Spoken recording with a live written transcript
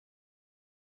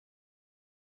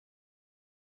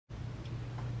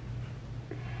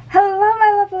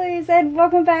Lilies, and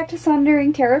welcome back to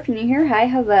Sundering Tarot. If you're new here, hi,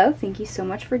 hello, thank you so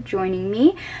much for joining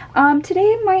me.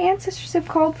 Today my ancestors have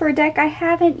called for a deck I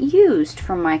haven't used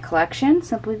from my collection,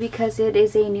 simply because it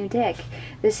is a new deck.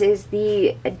 This is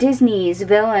the Disney's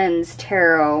Villains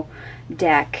Tarot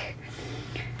deck.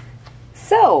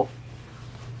 So,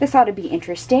 this ought to be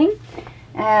interesting.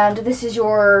 And this is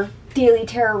your daily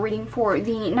tarot reading for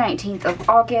the 19th of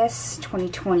August,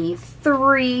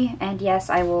 2023. And yes,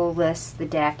 I will list the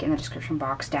deck in the description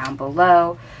box down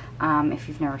below. If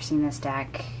you've never seen this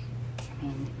deck, I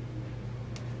mean,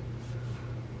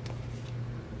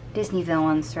 Disney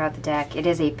villains throughout the deck. It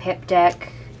is a pip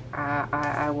deck,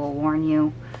 I will warn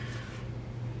you.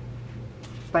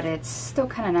 But it's still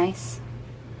kind of nice.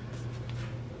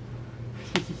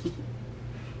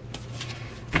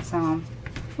 So,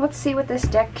 let's see what this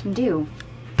deck can do.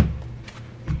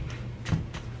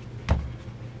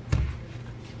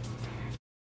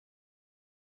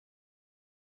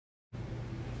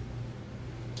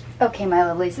 Okay, my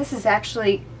lovelies, this is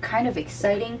actually kind of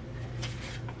exciting.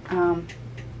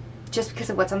 Just because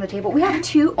of what's on the table. We have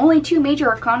only two major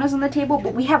arcanas on the table,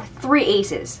 but we have 3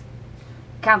 aces.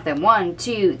 Count them. 1,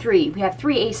 2, 3. We have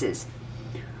 3 aces.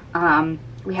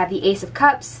 We have the Ace of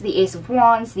Cups, the Ace of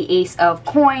Wands, the Ace of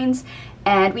Coins,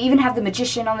 and we even have the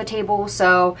Magician on the table.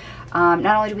 So not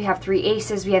only do we have 3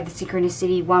 aces, we have the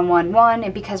Synchronicity 111,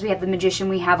 and because we have the Magician,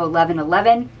 we have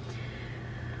 1111.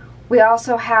 We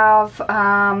also have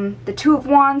the Two of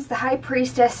Wands, the High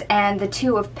Priestess, and the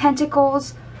Two of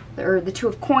Pentacles, or the Two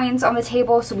of Coins on the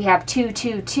table. So we have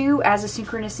 222 as a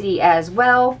Synchronicity as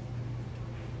well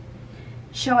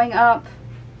showing up.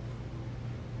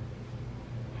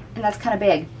 And that's kind of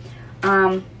big.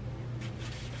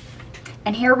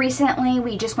 And here recently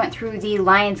we just went through the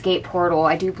Lionsgate portal,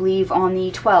 I do believe on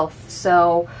the 12th.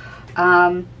 So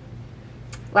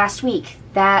last week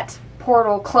that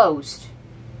portal closed.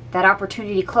 That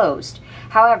opportunity closed.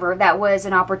 However, that was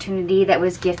an opportunity that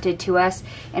was gifted to us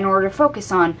in order to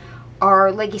focus on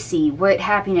our legacy, what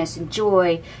happiness and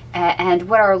joy and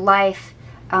what our life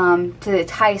to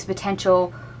its highest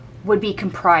potential would be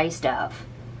comprised of.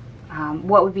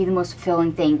 What would be the most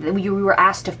fulfilling thing? We were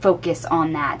asked to focus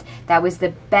on that. That was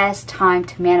the best time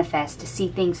to manifest, to see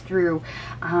things through,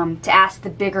 to ask the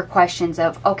bigger questions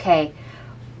of, okay,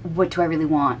 what do I really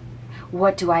want?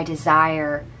 What do I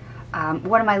desire?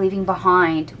 What am I leaving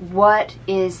behind? What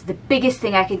is the biggest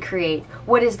thing I can create?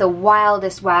 What is the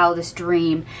wildest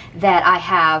dream that I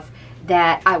have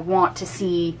that I want to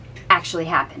see actually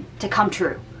happen, to come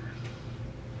true?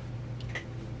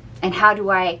 And how do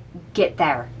I get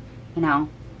there? You know,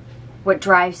 what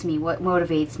drives me, what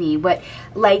motivates me, what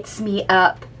lights me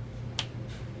up,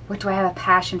 what do I have a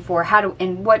passion for,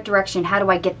 in what direction, how do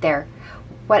I get there,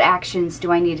 what actions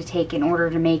do I need to take in order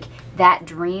to make that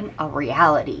dream a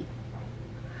reality.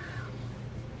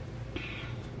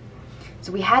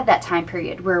 So we had that time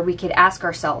period where we could ask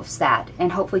ourselves that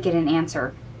and hopefully get an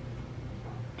answer.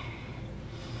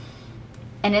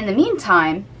 And in the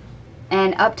meantime,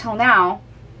 and up till now,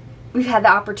 we've had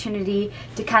the opportunity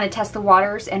to kind of test the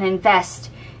waters and invest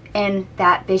in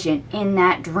that vision, in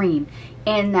that dream,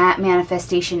 in that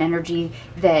manifestation energy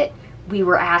that we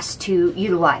were asked to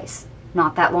utilize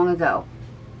not that long ago.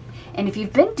 And if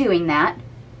you've been doing that,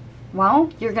 well,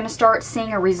 you're going to start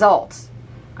seeing a result.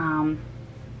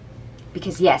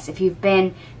 Because yes, if you've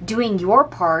been doing your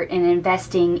part in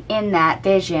investing in that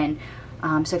vision,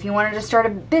 so if you wanted to start a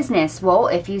business, well,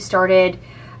 if you started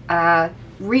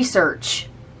research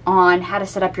on how to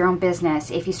set up your own business,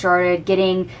 if you started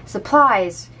getting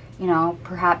supplies, you know,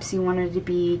 perhaps you wanted to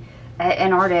be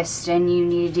an artist and you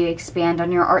needed to expand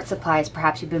on your art supplies,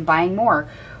 perhaps you've been buying more,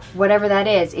 whatever that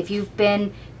is. If you've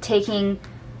been taking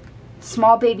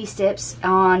small baby steps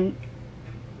on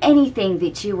anything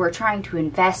that you were trying to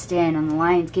invest in on the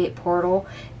Lionsgate portal,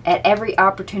 at every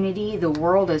opportunity the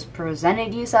world has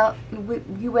presented you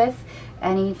with,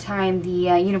 anytime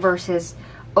the universe has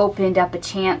opened up a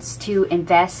chance to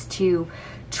invest, to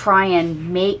try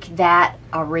and make that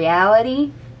a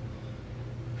reality,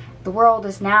 the world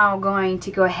is now going to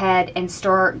go ahead and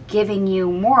start giving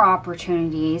you more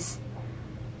opportunities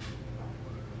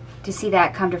to see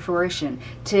that come to fruition,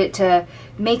 to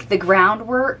make the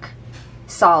groundwork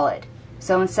solid.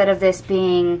 So instead of this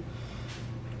being,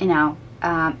 you know,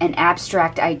 an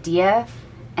abstract idea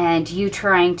and you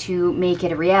trying to make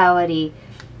it a reality,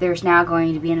 there's now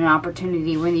going to be an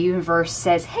opportunity when the universe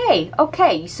says, hey,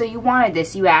 okay, so you wanted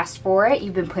this, you asked for it,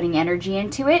 you've been putting energy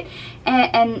into it,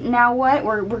 and now what?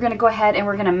 We're going to go ahead and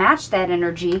we're going to match that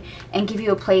energy and give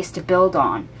you a place to build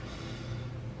on.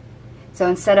 So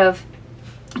instead of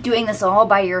doing this all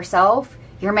by yourself,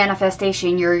 Your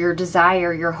manifestation, your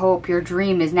desire, your hope, your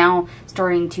dream is now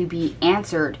starting to be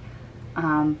answered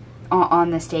on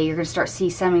this day. You're going to start to see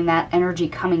some of that energy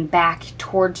coming back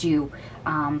towards you.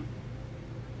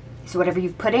 So whatever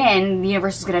you've put in, the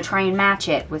universe is going to try and match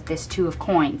it with this Two of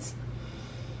Coins.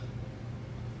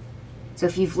 So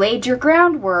if you've laid your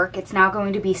groundwork, it's now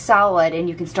going to be solid, and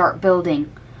you can start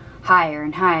building higher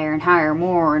and higher and higher,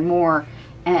 more and more,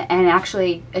 and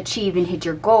actually achieve and hit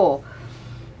your goal.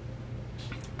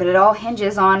 But it all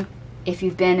hinges on if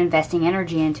you've been investing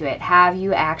energy into it. Have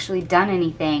you actually done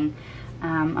anything?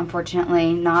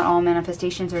 Unfortunately, not all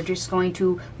manifestations are just going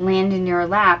to land in your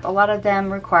lap. A lot of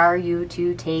them require you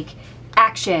to take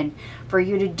action, for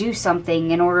you to do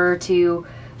something in order to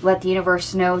let the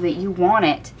universe know that you want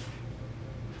it.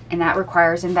 And that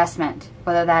requires investment,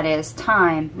 whether that is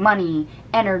time, money,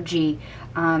 energy.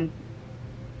 You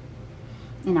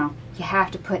know, you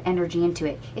have to put energy into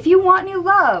it. If you want new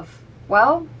love,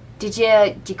 well, did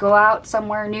you go out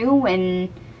somewhere new and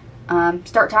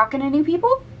start talking to new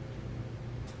people?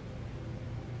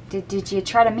 Did you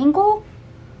try to mingle?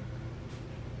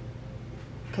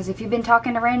 Because if you've been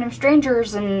talking to random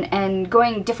strangers and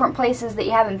going different places that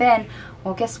you haven't been,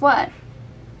 well, guess what?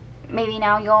 Maybe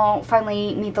now you'll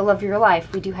finally meet the love of your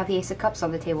life. We do have the Ace of Cups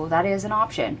on the table. That is an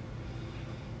option.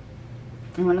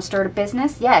 You want to start a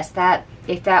business? Yes,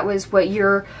 if that was what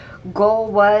your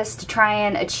goal was to try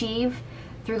and achieve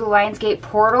through the Lionsgate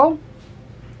portal,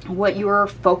 what you were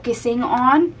focusing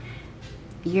on,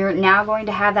 you're now going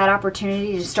to have that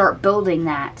opportunity to start building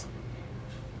that.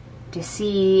 To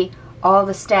see all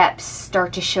the steps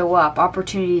start to show up,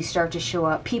 opportunities start to show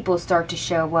up, people start to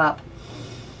show up.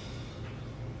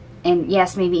 And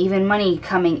yes, maybe even money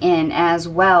coming in as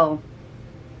well.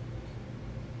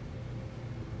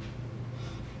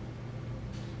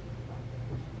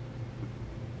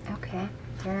 Okay,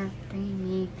 they're bringing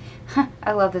me...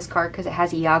 I love this card because it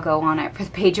has Iago on it for the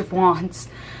Page of Wands.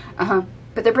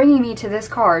 But they're bringing me to this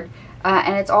card,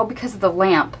 and it's all because of the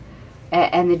lamp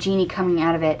and the genie coming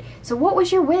out of it. So what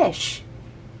was your wish?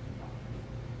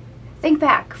 Think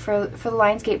back for the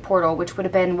Lionsgate portal, which would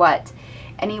have been what?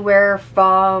 Anywhere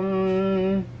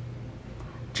from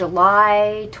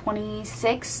July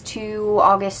 26th to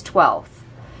August 12th.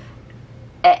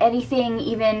 Anything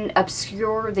even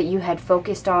obscure that you had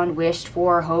focused on, wished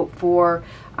for, hoped for,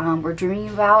 were dreaming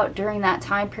about during that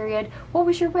time period, what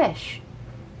was your wish?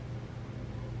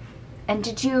 And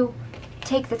did you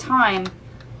take the time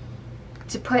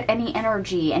to put any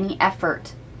energy, any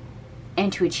effort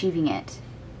into achieving it?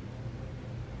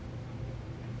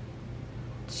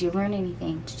 Did you learn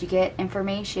anything? Did you get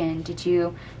information? Did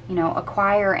you,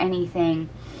 acquire anything?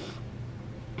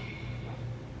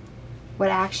 What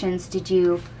actions did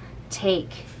you take?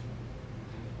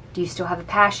 Do you still have a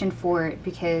passion for it?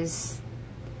 Because,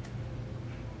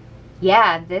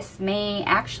 yeah, this may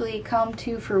actually come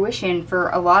to fruition for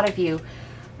a lot of you.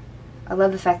 I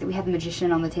love the fact that we have the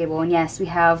Magician on the table. And yes, we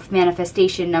have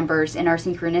manifestation numbers in our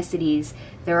synchronicities.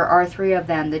 There are 3 of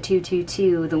them. The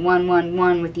 222, the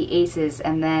 111 with the aces,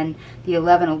 and then the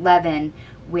 1111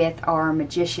 with our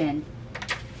Magician.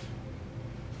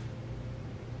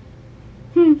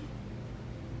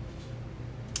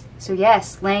 So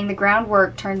yes, laying the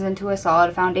groundwork turns into a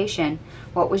solid foundation.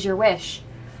 What was your wish?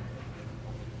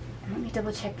 And let me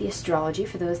double check the astrology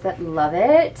for those that love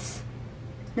it.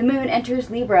 The moon enters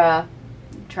Libra,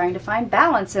 trying to find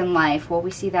balance in life. Well,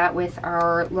 we see that with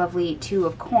our lovely Two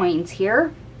of Coins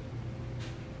here.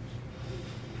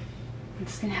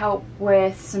 This can help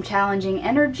with some challenging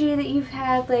energy that you've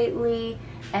had lately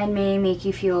and may make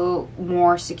you feel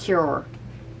more secure.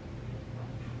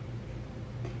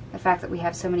 The fact that we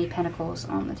have so many pentacles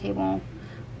on the table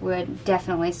would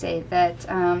definitely say that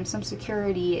some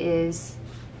security is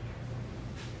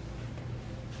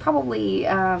probably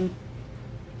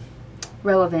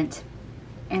relevant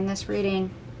in this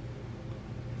reading.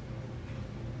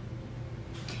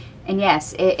 And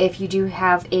yes, if you do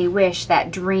have a wish,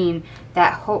 that dream,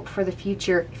 that hope for the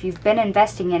future, if you've been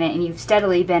investing in it and you've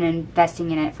steadily been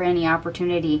investing in it for any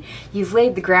opportunity, you've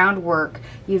laid the groundwork,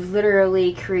 you've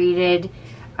literally created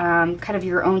kind of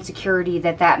your own security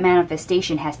that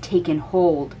manifestation has taken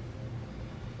hold.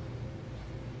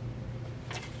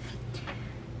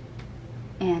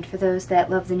 And for those that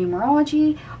love the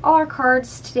numerology, all our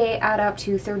cards today add up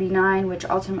to 39, which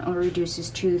ultimately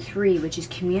reduces to 3, which is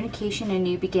communication and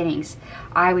new beginnings.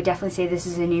 I would definitely say this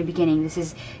is a new beginning. This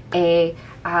is a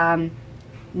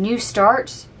new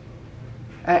start,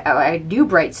 a new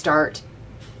bright start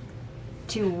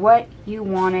to what you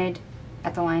wanted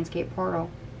at the Lionsgate portal.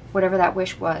 Whatever that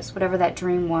wish was, whatever that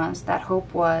dream was, that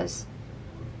hope was.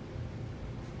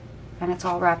 And it's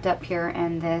all wrapped up here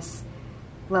in this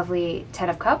lovely Ten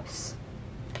of Cups.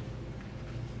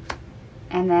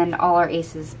 And then all our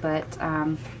aces, but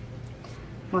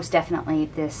most definitely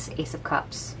this Ace of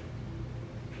Cups.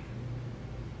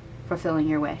 Fulfilling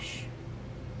your wish.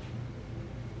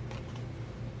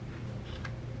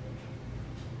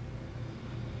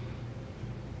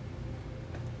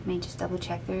 Let me just double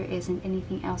check there isn't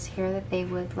anything else here that they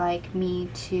would like me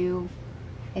to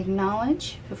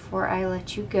acknowledge before I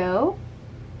let you go.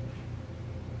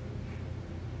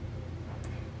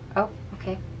 Oh,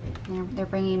 okay. They're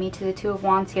bringing me to the Two of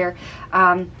Wands here.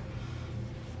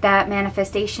 That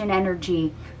manifestation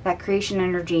energy, that creation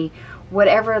energy,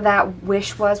 whatever that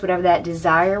wish was, whatever that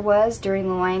desire was during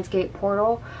the Lionsgate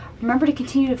portal, remember to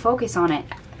continue to focus on it.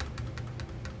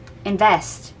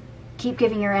 Invest. Keep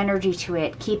giving your energy to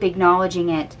it. Keep acknowledging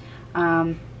it.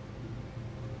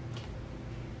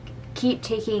 Keep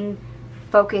taking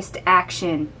focused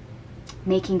action,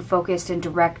 making focused and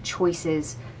direct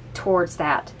choices towards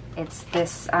that. It's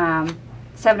this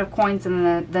Seven of Coins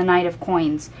and the Knight of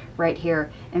Coins right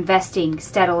here. Investing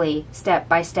steadily, step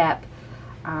by step.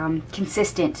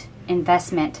 Consistent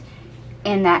investment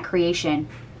in that creation,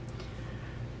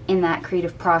 in that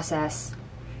creative process.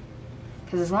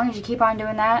 Because as long as you keep on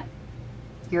doing that,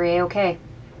 you're A-okay.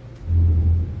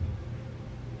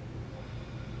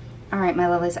 Alright, my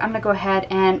lovelies, I'm going to go ahead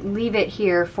and leave it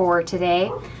here for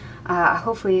today.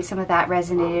 Hopefully some of that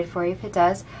resonated for you. If it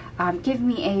does, give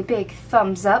me a big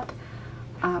thumbs up.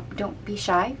 Don't be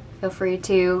shy. Feel free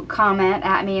to comment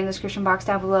at me in the description box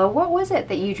down below. What was it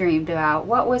that you dreamed about?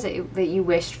 What was it that you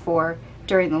wished for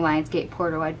during the Lionsgate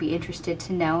portal? I'd be interested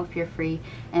to know if you're free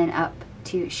and up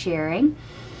to sharing.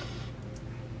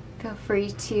 Feel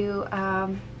free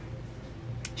to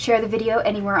share the video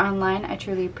anywhere online. I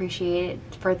truly appreciate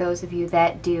it for those of you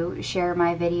that do share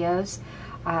my videos.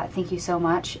 Thank you so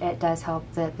much. It does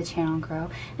help the channel grow.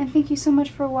 And thank you so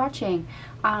much for watching.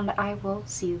 And I will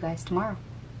see you guys tomorrow.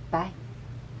 Bye.